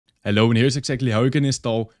Hello, and here's exactly how you can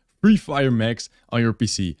install Free Fire Max on your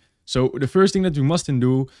PC. So the first thing that you must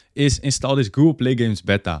do is install this Google Play Games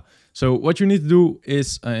beta. So what you need to do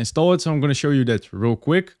is install it. So I'm going to show you that real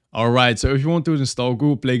quick. Alright, so if you want to install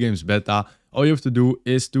Google Play Games beta, all you have to do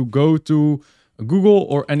is to go to Google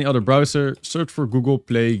or any other browser, search for Google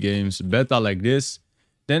Play Games beta like this.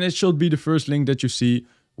 Then it should be the first link that you see,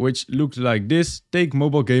 which looks like this: take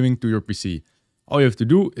mobile gaming to your PC. All you have to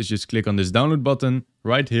do is just click on this download button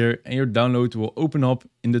right here, and your download will open up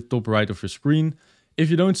in the top right of your screen. If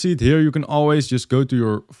you don't see it here, you can always just go to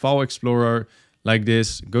your file explorer like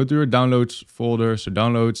this, go to your downloads folder, so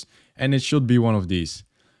downloads, and it should be one of these.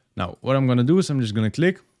 Now, what I'm gonna do is I'm just gonna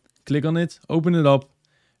click on it, open it up,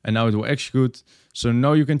 and now it will execute. So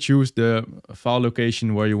now you can choose the file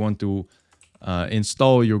location where you want to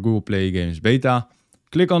install your Google Play Games beta.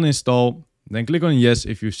 Click on install, then click on yes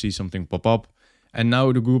if you see something pop up. And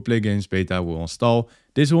now the Google Play Games beta will install.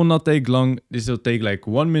 This will not take long. This will take like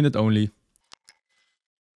 1 minute only.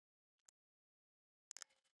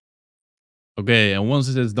 Okay, and once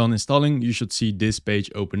it is done installing, you should see this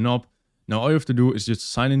page open up. Now all you have to do is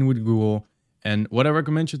just sign in with Google. And what I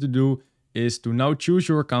recommend you to do is to now choose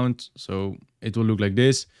your account. So it will look like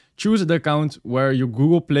this. Choose the account where your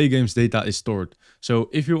Google Play Games data is stored. So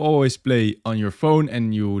if you always play on your phone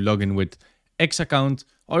and you log in with X account,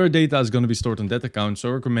 all your data is going to be stored on that account. So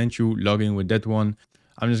I recommend you log in with that one.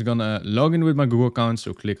 I'm just going to log in with my Google account.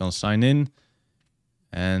 So click on sign in.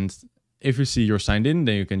 And if you see you're signed in,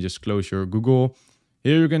 then you can just close your Google.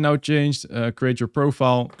 Here you can now change, create your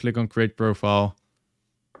profile. Click on create profile.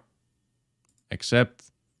 Accept.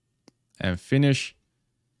 And finish.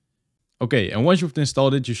 Okay, and once you've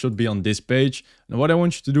installed it, you should be on this page. And what I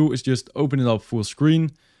want you to do is just open it up full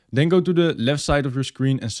screen. Then go to the left side of your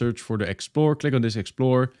screen and search for the Explore. Click on this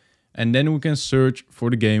Explore. And then we can search for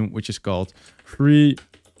the game, which is called Free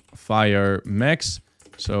Fire Max.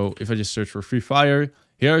 So if I just search for Free Fire,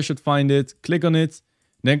 here I should find it. Click on it.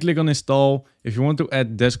 Then click on install. If you want to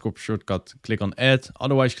add desktop shortcut, click on add.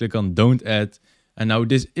 Otherwise, click on don't add. And now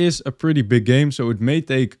this is a pretty big game, so it may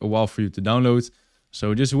take a while for you to download.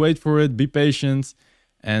 So just wait for it, be patient.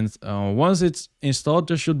 And once it's installed,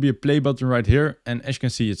 there should be a play button right here. And as you can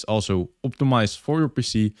see, it's also optimized for your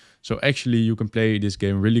PC. So actually you can play this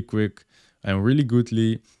game really quick and really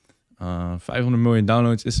goodly. 500 million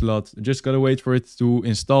downloads is a lot. Just gotta wait for it to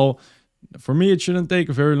install. For me, it shouldn't take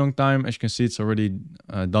a very long time. As you can see, it's already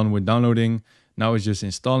done with downloading. Now it's just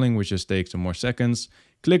installing, which just takes some more seconds.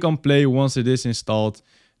 Click on play once it is installed.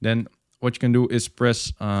 Then what you can do is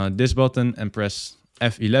press this button and press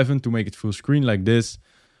F11 to make it full screen like this.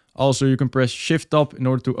 Also, you can press Shift Up in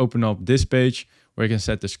order to open up this page where you can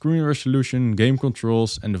set the screen resolution, game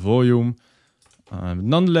controls, and the volume.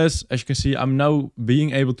 Nonetheless, as you can see, I'm now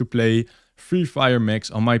being able to play Free Fire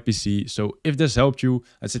Max on my PC. So if this helped you,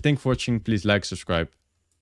 I'd say thanks for watching. Please like, subscribe.